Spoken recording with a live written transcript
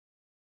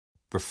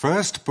The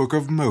first book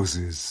of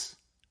Moses,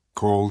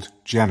 called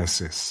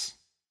Genesis.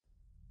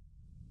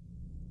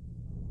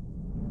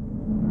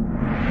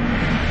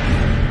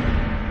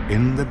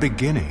 In the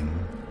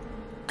beginning,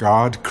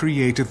 God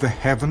created the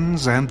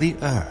heavens and the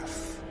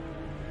earth.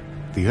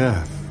 The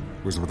earth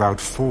was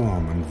without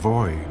form and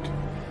void,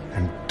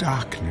 and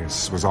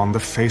darkness was on the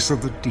face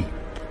of the deep.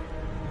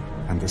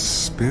 And the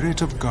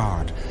Spirit of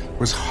God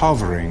was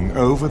hovering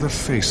over the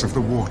face of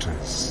the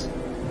waters.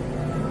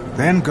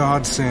 Then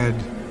God said,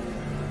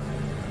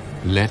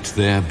 "Let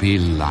there be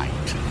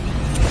light."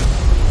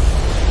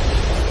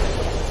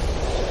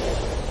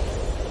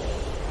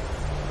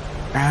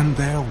 And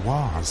there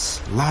was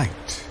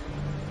light.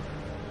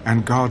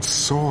 And God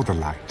saw the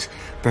light,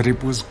 that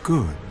it was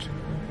good.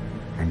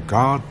 And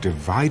God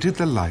divided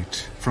the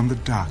light from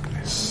the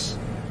darkness.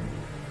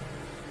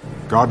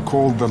 God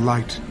called the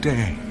light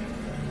day,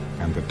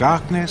 and the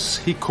darkness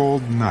he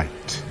called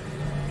night.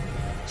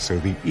 So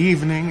the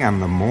evening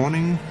and the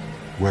morning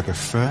were the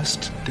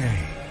first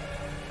day.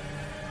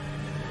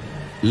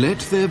 Let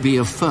there be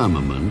a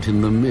firmament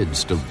in the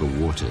midst of the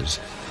waters,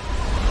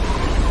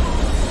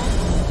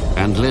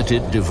 and let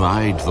it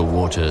divide the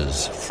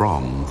waters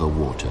from the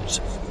waters.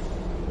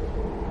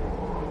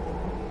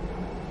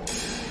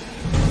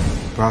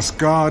 Thus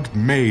God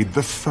made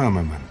the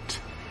firmament,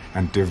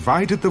 and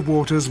divided the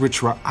waters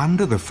which were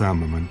under the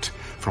firmament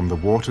from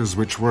the waters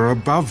which were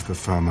above the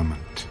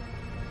firmament.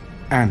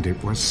 And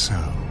it was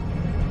so.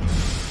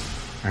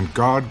 And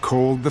God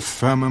called the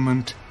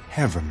firmament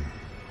heaven.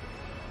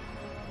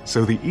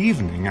 So the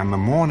evening and the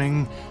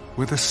morning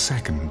were the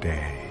second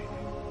day.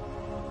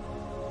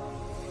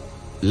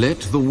 Let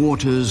the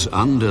waters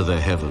under the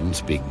heavens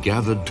be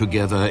gathered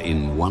together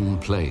in one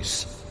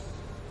place,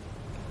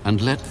 and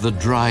let the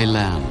dry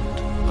land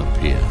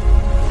appear.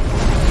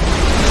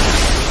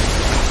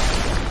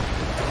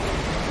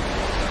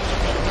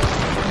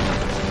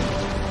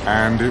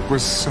 And it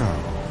was so.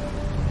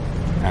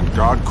 And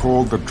God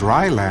called the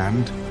dry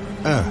land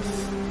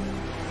earth,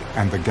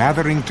 and the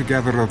gathering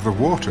together of the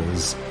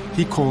waters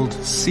he called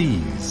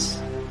seas.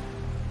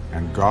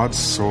 And God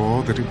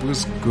saw that it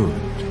was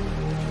good.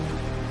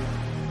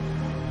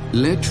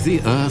 Let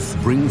the earth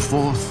bring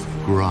forth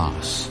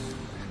grass,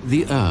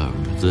 the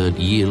herb that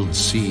yields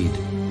seed,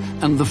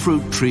 and the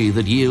fruit tree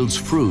that yields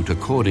fruit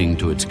according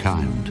to its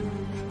kind,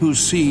 whose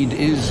seed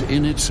is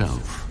in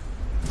itself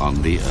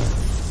on the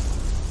earth.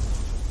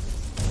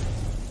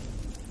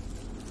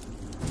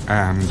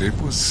 And it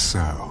was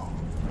so.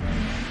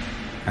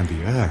 And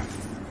the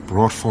earth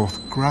brought forth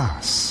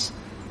grass,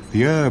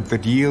 the herb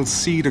that yields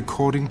seed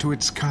according to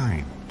its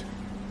kind,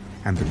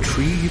 and the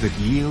tree that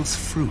yields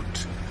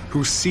fruit,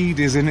 whose seed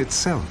is in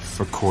itself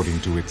according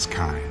to its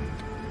kind.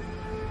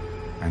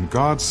 And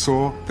God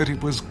saw that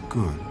it was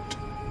good.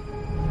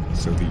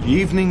 So the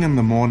evening and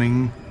the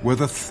morning were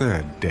the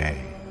third day.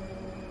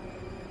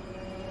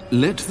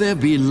 Let there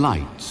be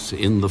lights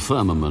in the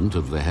firmament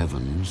of the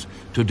heavens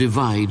to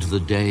divide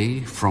the day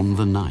from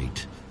the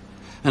night,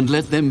 and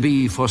let them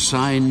be for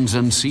signs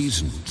and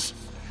seasons,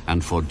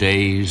 and for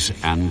days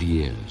and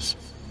years.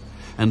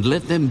 And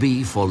let them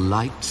be for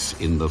lights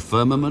in the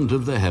firmament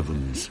of the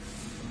heavens,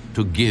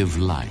 to give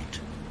light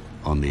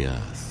on the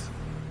earth.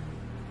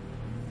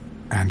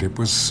 And it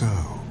was so.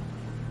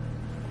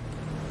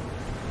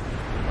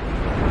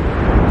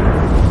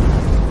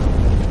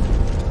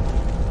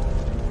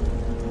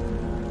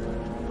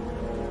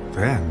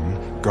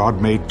 Then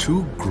God made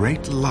two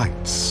great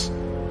lights,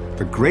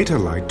 the greater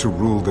light to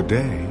rule the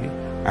day,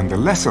 and the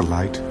lesser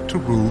light to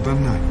rule the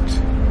night.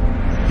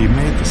 He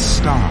made the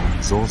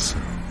stars also.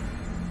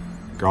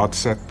 God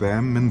set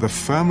them in the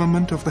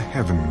firmament of the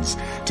heavens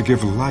to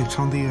give light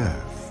on the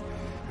earth,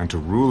 and to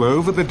rule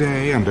over the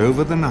day and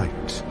over the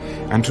night,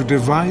 and to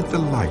divide the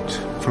light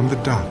from the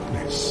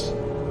darkness.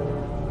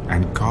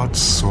 And God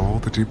saw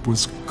that it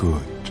was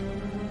good.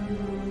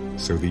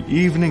 So the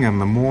evening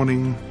and the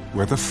morning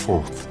were the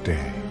fourth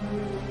day.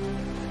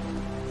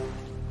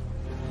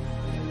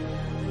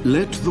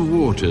 Let the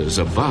waters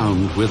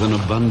abound with an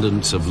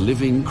abundance of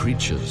living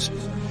creatures,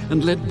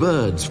 and let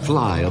birds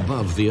fly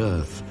above the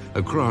earth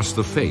across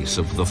the face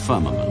of the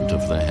firmament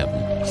of the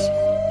heavens.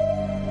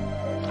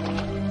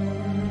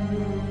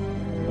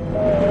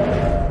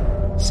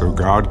 So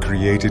God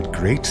created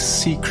great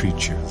sea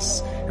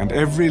creatures and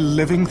every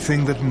living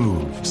thing that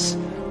moves,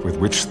 with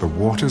which the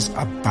waters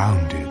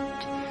abounded,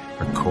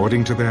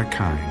 according to their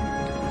kind,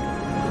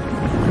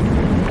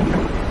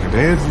 and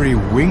every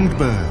winged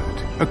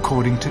bird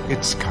according to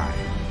its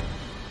kind.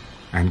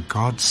 And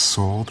God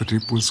saw that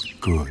it was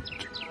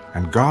good,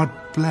 and God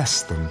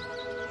blessed them.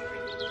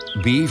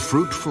 Be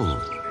fruitful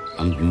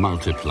and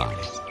multiply,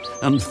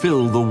 and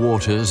fill the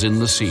waters in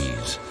the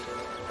seas,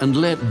 and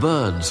let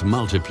birds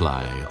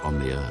multiply on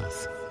the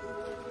earth.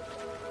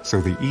 So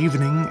the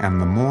evening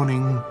and the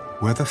morning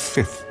were the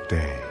fifth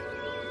day.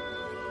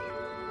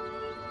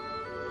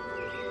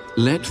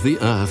 Let the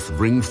earth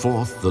bring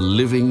forth the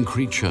living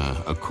creature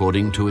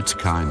according to its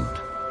kind,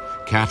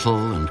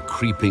 cattle and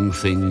creeping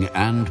thing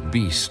and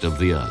beast of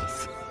the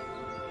earth,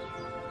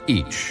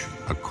 each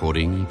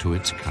according to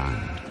its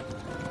kind.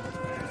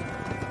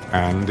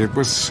 And it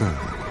was so.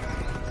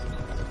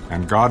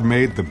 And God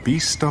made the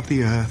beast of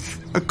the earth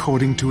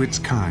according to its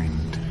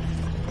kind,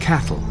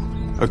 cattle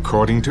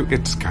according to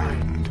its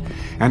kind,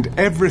 and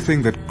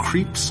everything that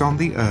creeps on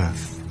the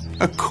earth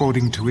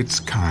according to its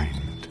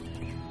kind.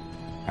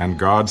 And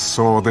God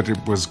saw that it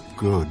was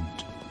good.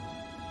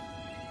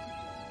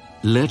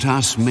 Let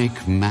us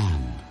make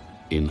man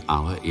in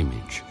our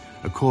image,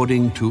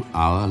 according to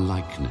our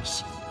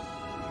likeness.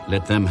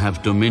 Let them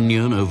have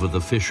dominion over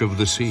the fish of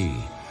the sea,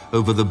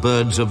 over the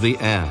birds of the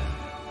air,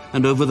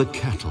 and over the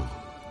cattle,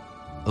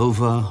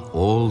 over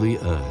all the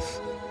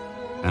earth,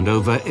 and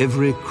over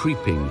every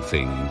creeping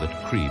thing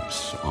that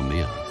creeps on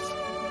the earth.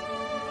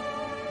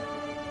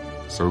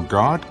 So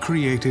God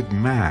created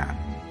man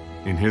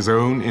in his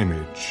own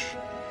image.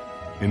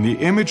 In the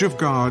image of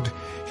God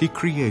he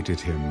created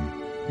him.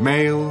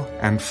 Male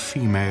and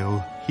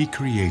female he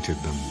created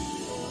them.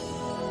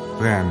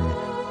 Then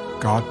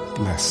God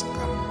blessed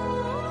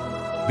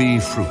them. Be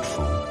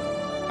fruitful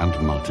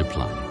and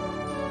multiply.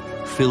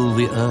 Fill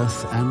the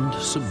earth and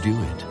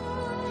subdue it.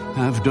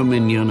 Have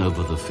dominion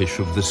over the fish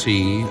of the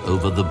sea,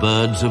 over the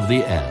birds of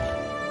the air,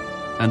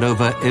 and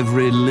over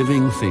every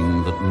living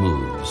thing that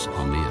moves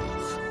on the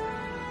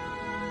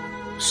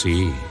earth.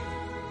 See,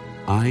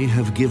 I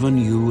have given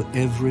you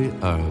every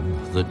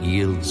herb that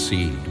yields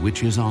seed,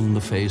 which is on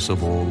the face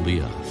of all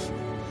the earth,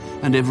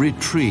 and every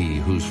tree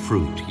whose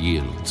fruit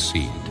yields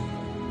seed.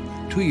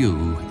 To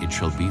you it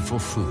shall be for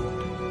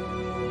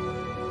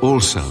food.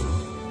 Also,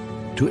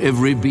 to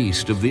every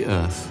beast of the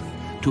earth,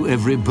 to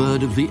every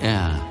bird of the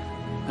air,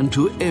 and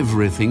to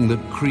everything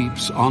that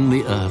creeps on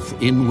the earth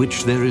in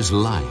which there is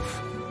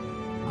life,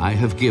 I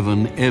have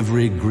given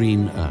every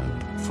green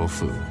herb for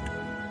food.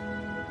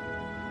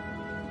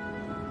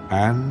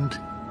 And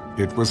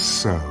it was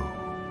so.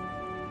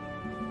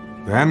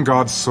 Then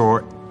God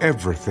saw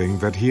everything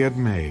that he had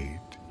made,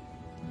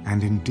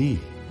 and indeed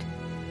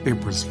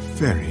it was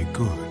very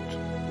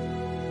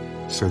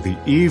good. So the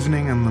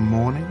evening and the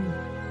morning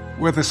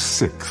were the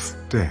sixth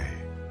day.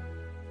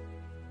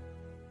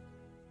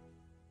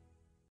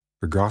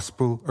 The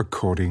Gospel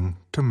according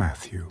to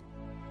Matthew.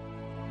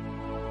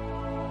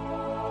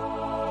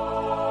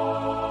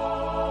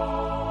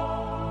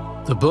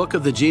 The book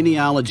of the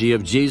genealogy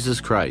of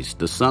Jesus Christ,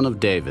 the son of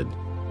David,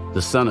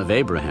 the son of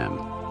Abraham.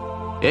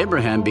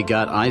 Abraham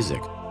begot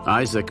Isaac,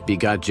 Isaac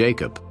begot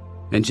Jacob,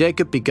 and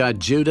Jacob begot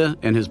Judah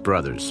and his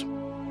brothers.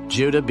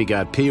 Judah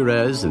begot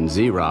Perez and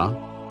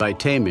Zerah by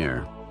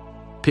Tamar.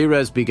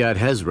 Perez begot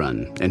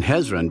Hezron, and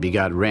Hezron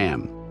begot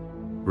Ram.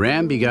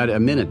 Ram begot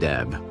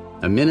Amminadab.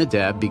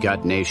 Amminadab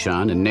begot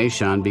Nahshon, and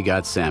Nahshon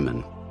begot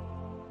Salmon.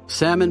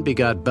 Salmon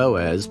begot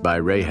Boaz by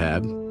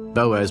Rahab.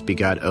 Boaz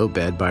begot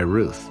Obed by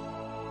Ruth.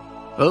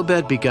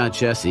 Obed begot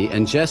Jesse,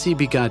 and Jesse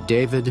begot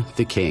David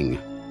the king.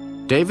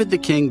 David the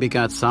king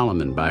begot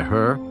Solomon by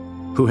her,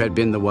 who had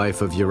been the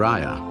wife of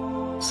Uriah.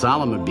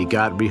 Solomon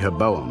begot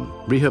Rehoboam.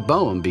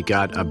 Rehoboam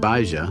begot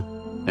Abijah,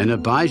 and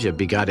Abijah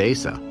begot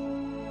Asa.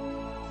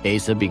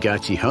 Asa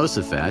begot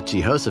Jehoshaphat.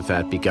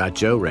 Jehoshaphat begot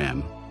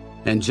Joram,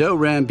 and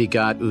Joram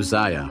begot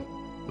Uzziah.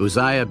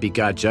 Uzziah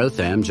begot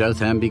Jotham.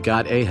 Jotham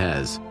begot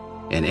Ahaz,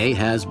 and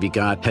Ahaz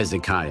begot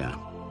Hezekiah.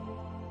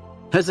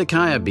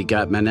 Hezekiah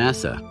begot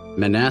Manasseh.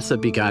 Manasseh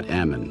begot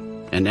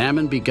Ammon, and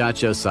Ammon begot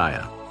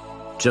Josiah.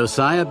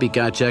 Josiah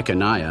begot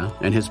Jeconiah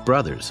and his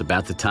brothers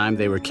about the time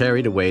they were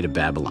carried away to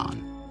Babylon.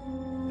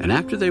 And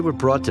after they were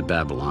brought to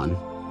Babylon,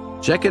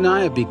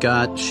 Jeconiah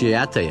begot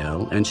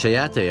Shealtiel, and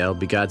Shealtiel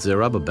begot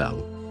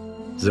Zerubbabel.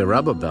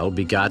 Zerubbabel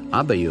begot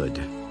Abiud.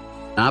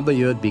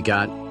 Abiud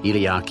begot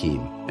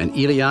Eliakim, and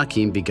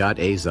Eliakim begot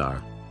Azar.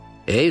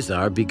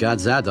 Azar begot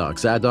Zadok.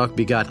 Zadok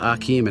begot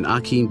Achim, and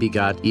Achim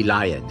begot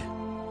Eliad.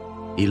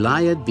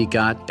 Eliad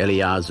begot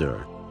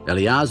Eleazar.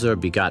 Eleazar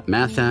begot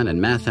Mathan,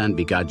 and Mathan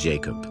begot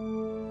Jacob.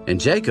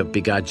 And Jacob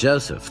begot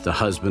Joseph, the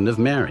husband of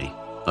Mary,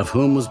 of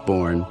whom was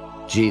born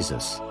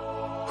Jesus,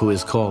 who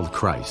is called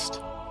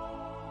Christ.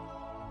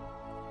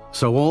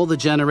 So all the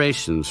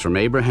generations from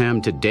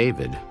Abraham to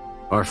David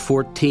are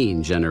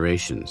 14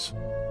 generations.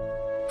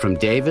 From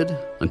David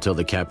until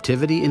the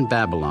captivity in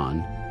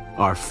Babylon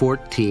are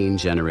 14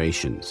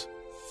 generations.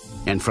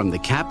 And from the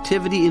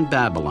captivity in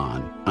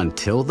Babylon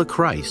until the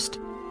Christ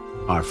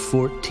are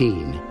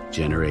 14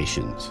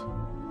 generations.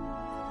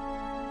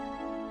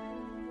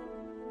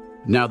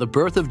 Now the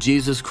birth of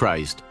Jesus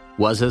Christ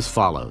was as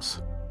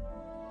follows.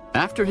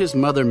 After his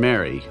mother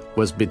Mary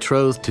was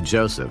betrothed to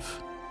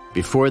Joseph,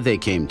 before they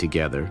came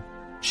together,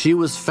 she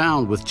was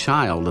found with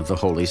child of the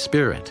Holy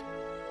Spirit.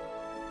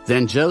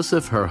 Then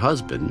Joseph, her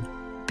husband,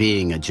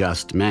 being a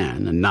just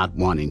man and not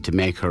wanting to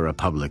make her a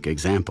public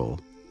example,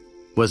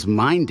 was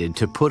minded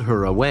to put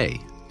her away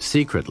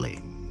secretly.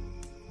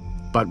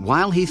 But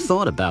while he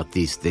thought about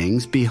these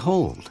things,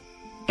 behold,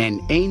 an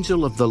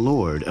angel of the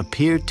Lord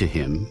appeared to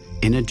him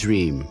in a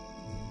dream.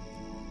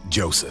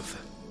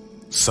 Joseph,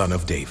 son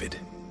of David,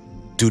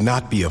 do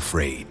not be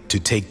afraid to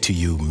take to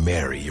you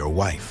Mary, your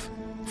wife,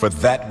 for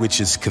that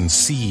which is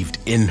conceived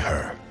in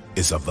her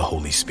is of the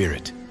Holy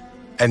Spirit.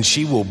 And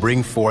she will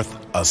bring forth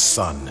a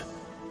son,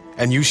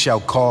 and you shall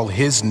call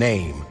his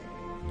name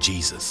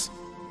Jesus,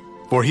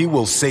 for he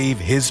will save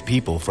his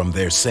people from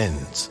their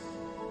sins.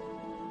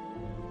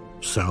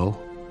 So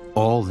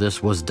all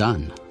this was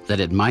done, that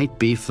it might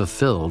be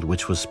fulfilled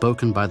which was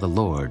spoken by the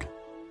Lord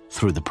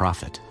through the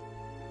prophet.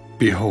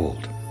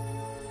 Behold,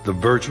 the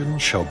virgin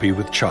shall be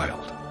with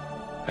child,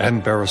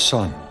 and bear a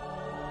son,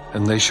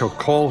 and they shall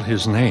call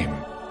his name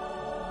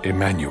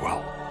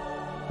Emmanuel.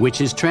 Which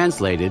is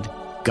translated,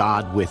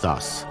 God with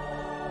us.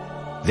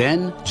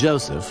 Then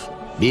Joseph,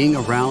 being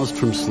aroused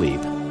from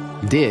sleep,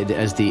 did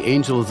as the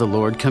angel of the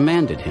Lord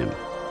commanded him,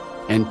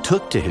 and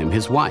took to him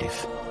his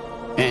wife,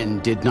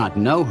 and did not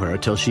know her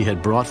till she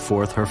had brought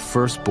forth her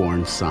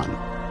firstborn son.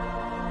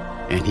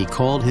 And he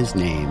called his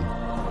name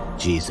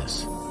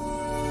Jesus.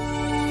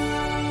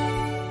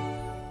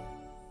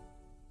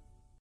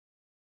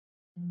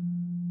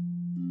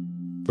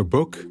 The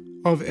Book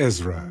of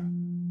Ezra.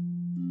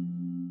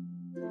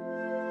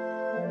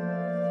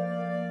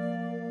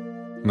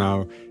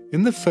 Now,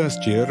 in the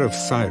first year of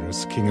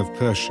Cyrus, king of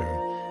Persia,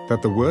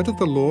 that the word of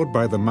the Lord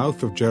by the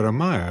mouth of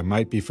Jeremiah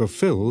might be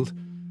fulfilled,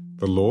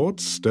 the Lord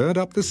stirred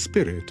up the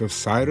spirit of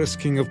Cyrus,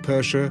 king of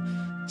Persia,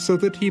 so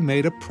that he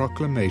made a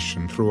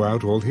proclamation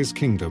throughout all his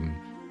kingdom,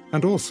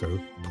 and also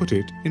put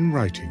it in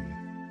writing.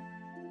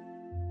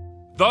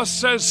 Thus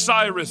says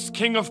Cyrus,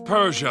 king of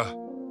Persia,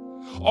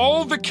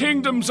 all the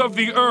kingdoms of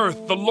the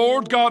earth the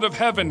Lord God of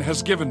heaven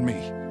has given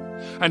me,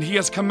 and he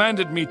has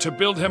commanded me to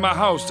build him a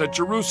house at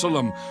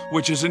Jerusalem,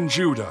 which is in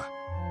Judah.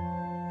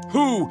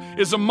 Who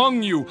is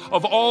among you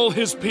of all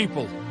his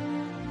people?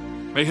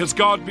 May his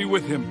God be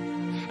with him,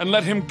 and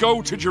let him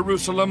go to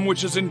Jerusalem,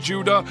 which is in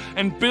Judah,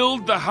 and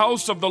build the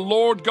house of the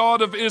Lord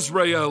God of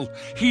Israel.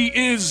 He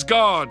is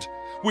God,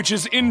 which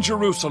is in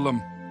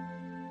Jerusalem.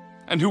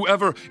 And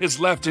whoever is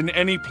left in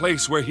any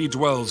place where he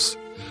dwells,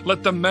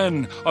 let the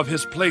men of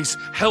his place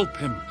help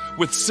him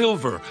with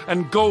silver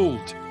and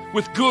gold,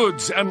 with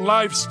goods and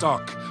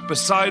livestock,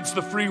 besides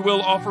the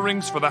freewill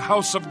offerings for the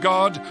house of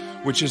God,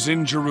 which is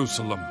in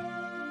Jerusalem.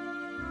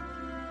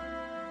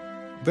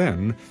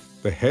 Then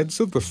the heads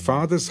of the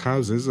fathers'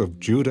 houses of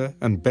Judah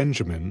and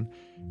Benjamin,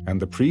 and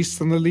the priests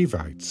and the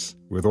Levites,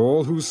 with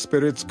all whose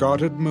spirits God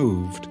had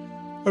moved,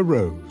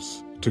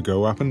 arose to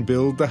go up and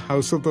build the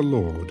house of the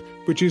Lord,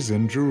 which is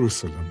in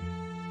Jerusalem.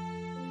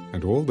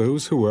 And all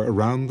those who were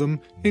around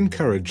them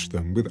encouraged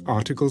them with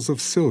articles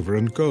of silver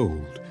and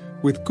gold,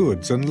 with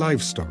goods and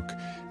livestock,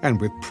 and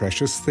with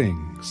precious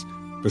things,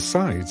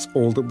 besides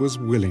all that was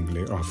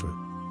willingly offered.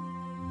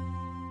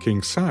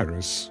 King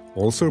Cyrus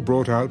also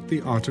brought out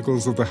the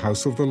articles of the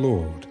house of the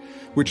Lord,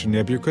 which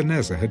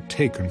Nebuchadnezzar had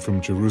taken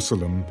from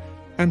Jerusalem,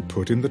 and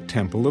put in the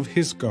temple of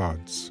his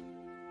gods.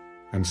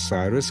 And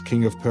Cyrus,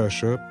 king of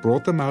Persia,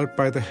 brought them out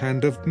by the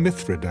hand of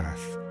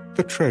Mithridath,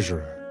 the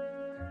treasurer,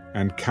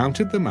 and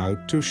counted them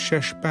out to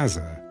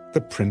Sheshbazzar,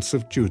 the prince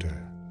of Judah.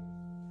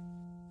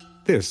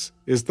 This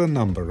is the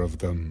number of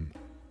them: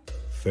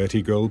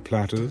 30 gold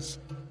platters,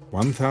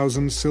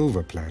 1,000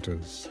 silver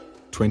platters,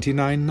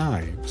 29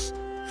 knives,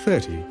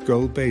 30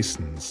 gold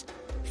basins,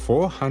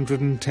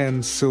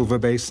 410 silver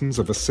basins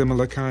of a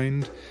similar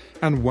kind,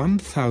 and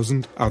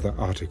 1,000 other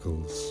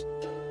articles.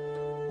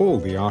 All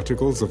the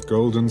articles of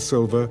gold and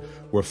silver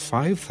were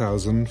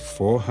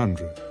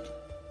 5,400.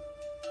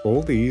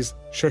 All these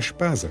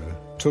Sheshbazzar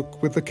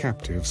took with the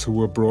captives who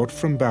were brought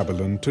from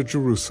Babylon to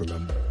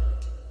Jerusalem.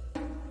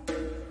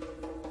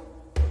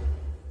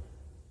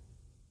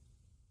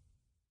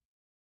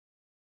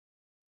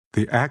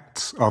 The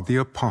Acts of the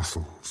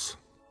Apostles.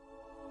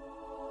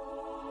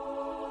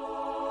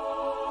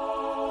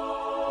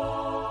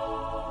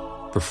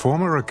 The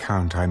former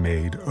account I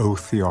made, O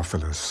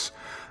Theophilus,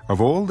 of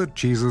all that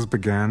Jesus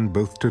began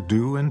both to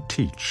do and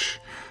teach,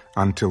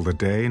 until the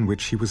day in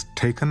which he was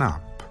taken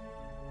up,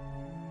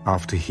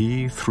 after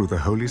he, through the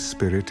Holy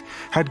Spirit,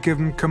 had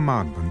given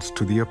commandments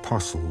to the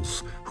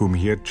apostles whom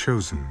he had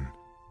chosen,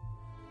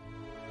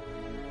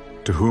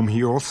 to whom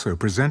he also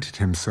presented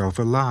himself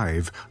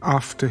alive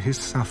after his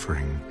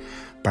suffering,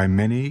 by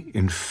many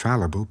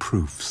infallible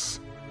proofs,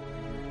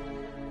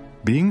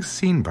 being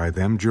seen by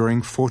them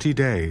during 40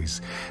 days,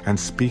 and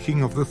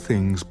speaking of the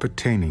things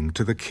pertaining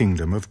to the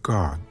kingdom of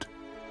God.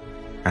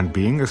 And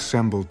being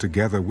assembled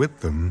together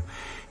with them,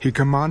 he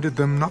commanded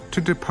them not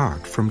to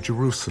depart from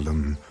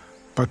Jerusalem,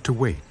 but to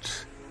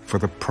wait for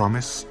the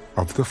promise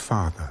of the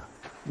Father,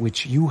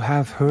 which you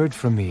have heard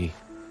from me.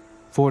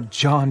 For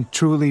John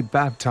truly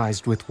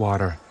baptized with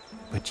water,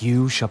 but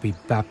you shall be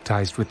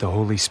baptized with the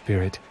Holy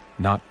Spirit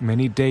not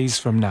many days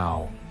from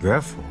now.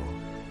 Therefore,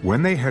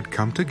 when they had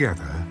come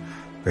together,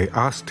 they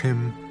asked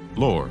him,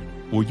 Lord,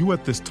 will you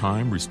at this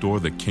time restore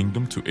the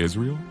kingdom to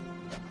Israel?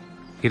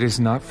 It is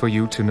not for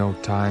you to know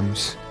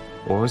times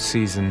or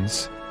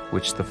seasons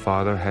which the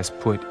Father has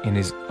put in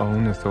his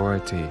own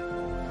authority,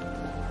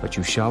 but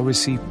you shall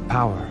receive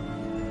power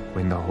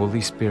when the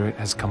Holy Spirit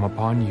has come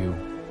upon you,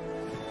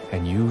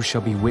 and you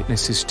shall be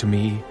witnesses to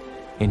me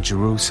in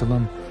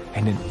Jerusalem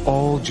and in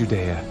all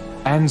Judea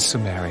and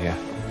Samaria,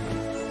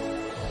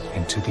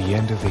 and to the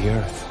end of the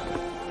earth.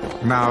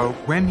 Now,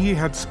 when he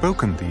had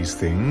spoken these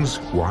things,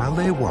 while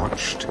they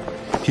watched,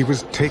 he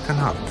was taken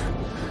up,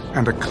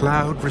 and a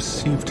cloud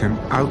received him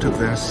out of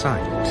their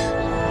sight.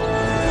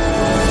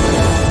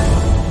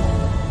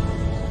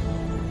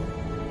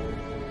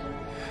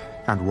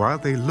 And while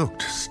they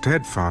looked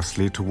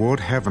steadfastly toward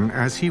heaven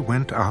as he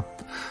went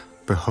up,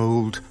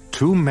 behold,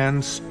 2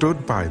 men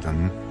stood by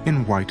them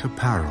in white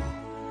apparel.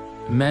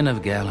 Men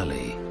of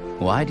Galilee,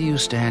 why do you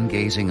stand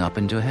gazing up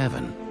into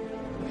heaven?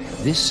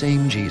 This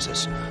same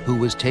Jesus, who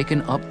was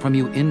taken up from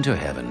you into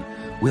heaven,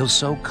 will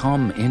so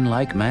come in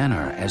like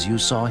manner as you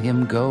saw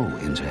him go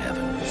into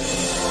heaven.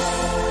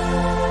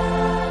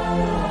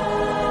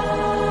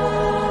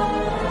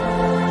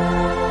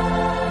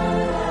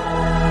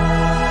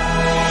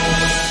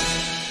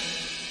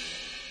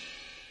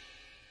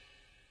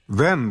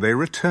 Then they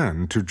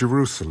returned to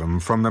Jerusalem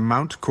from the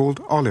mount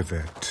called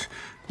Olivet,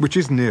 which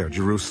is near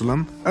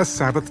Jerusalem, a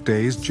Sabbath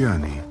day's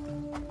journey.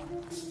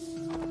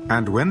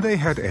 And when they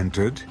had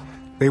entered,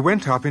 they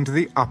went up into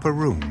the upper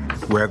room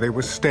where they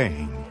were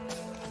staying.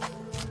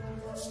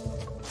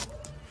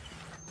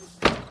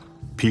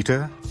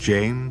 Peter,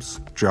 James,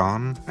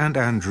 John, and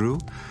Andrew,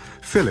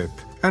 Philip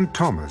and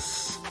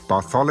Thomas,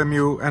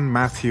 Bartholomew and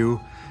Matthew,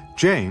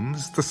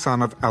 James the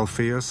son of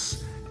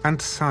Alphaeus,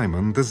 and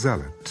Simon the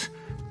Zealot,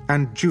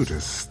 and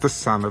Judas the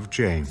son of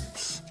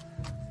James.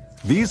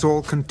 These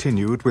all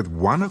continued with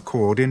one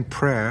accord in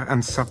prayer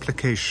and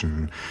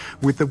supplication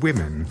with the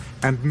women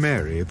and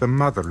Mary, the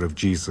mother of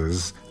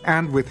Jesus,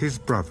 and with his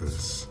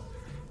brothers.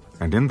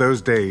 And in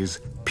those days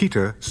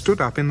Peter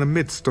stood up in the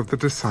midst of the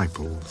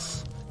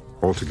disciples.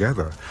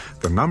 Altogether,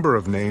 the number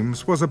of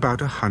names was about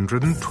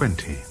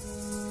 120.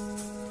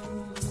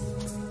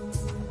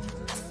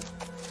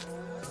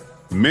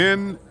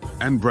 Men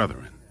and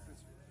brethren,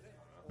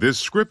 this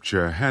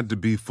scripture had to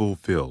be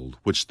fulfilled,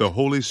 which the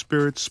Holy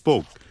Spirit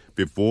spoke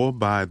before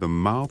by the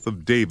mouth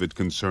of David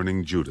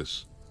concerning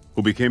Judas,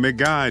 who became a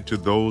guide to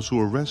those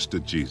who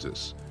arrested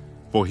Jesus,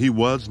 for he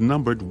was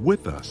numbered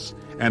with us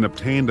and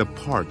obtained a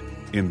part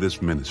in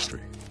this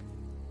ministry.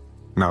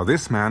 Now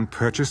this man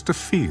purchased a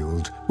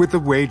field with the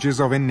wages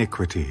of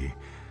iniquity,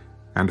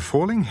 and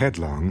falling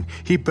headlong,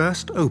 he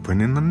burst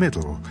open in the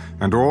middle,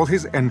 and all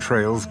his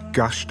entrails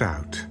gushed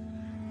out.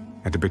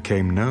 And it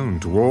became known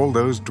to all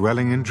those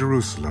dwelling in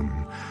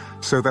Jerusalem,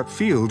 so that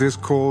field is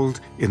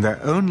called, in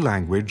their own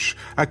language,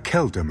 a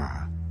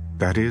Keldama,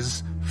 that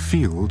is,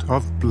 field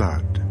of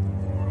blood.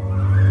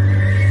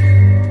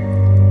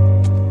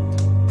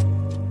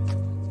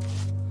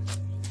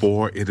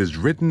 For it is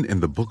written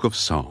in the book of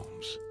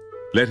Psalms,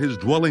 let his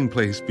dwelling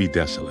place be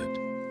desolate,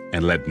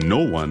 and let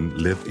no one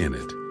live in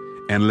it,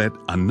 and let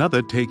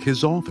another take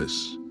his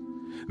office.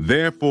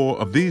 Therefore,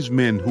 of these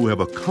men who have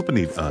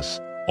accompanied us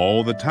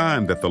all the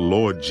time that the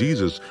Lord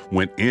Jesus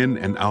went in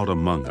and out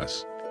among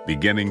us,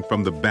 beginning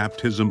from the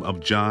baptism of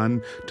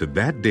John to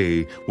that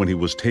day when he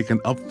was taken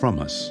up from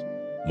us,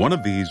 one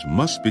of these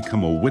must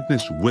become a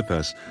witness with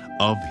us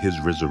of his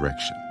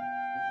resurrection.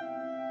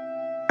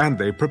 And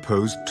they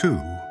proposed 2,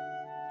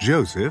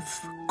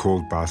 Joseph,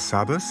 called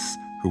Barsabbas,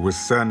 who was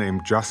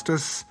surnamed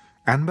Justus,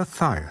 and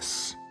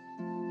Matthias.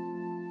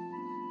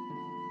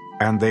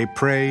 And they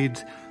prayed,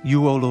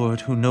 You, O Lord,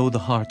 who know the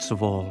hearts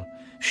of all,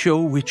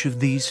 show which of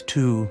these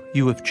 2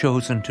 you have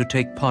chosen to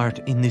take part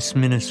in this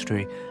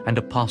ministry and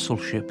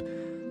apostleship,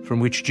 from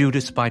which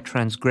Judas by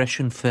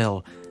transgression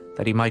fell,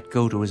 that he might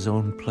go to his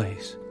own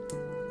place.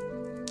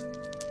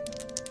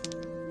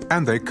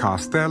 And they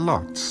cast their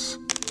lots,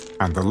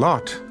 and the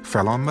lot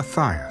fell on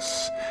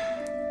Matthias,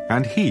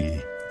 and he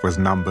was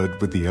numbered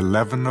with the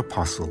 11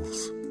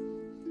 apostles.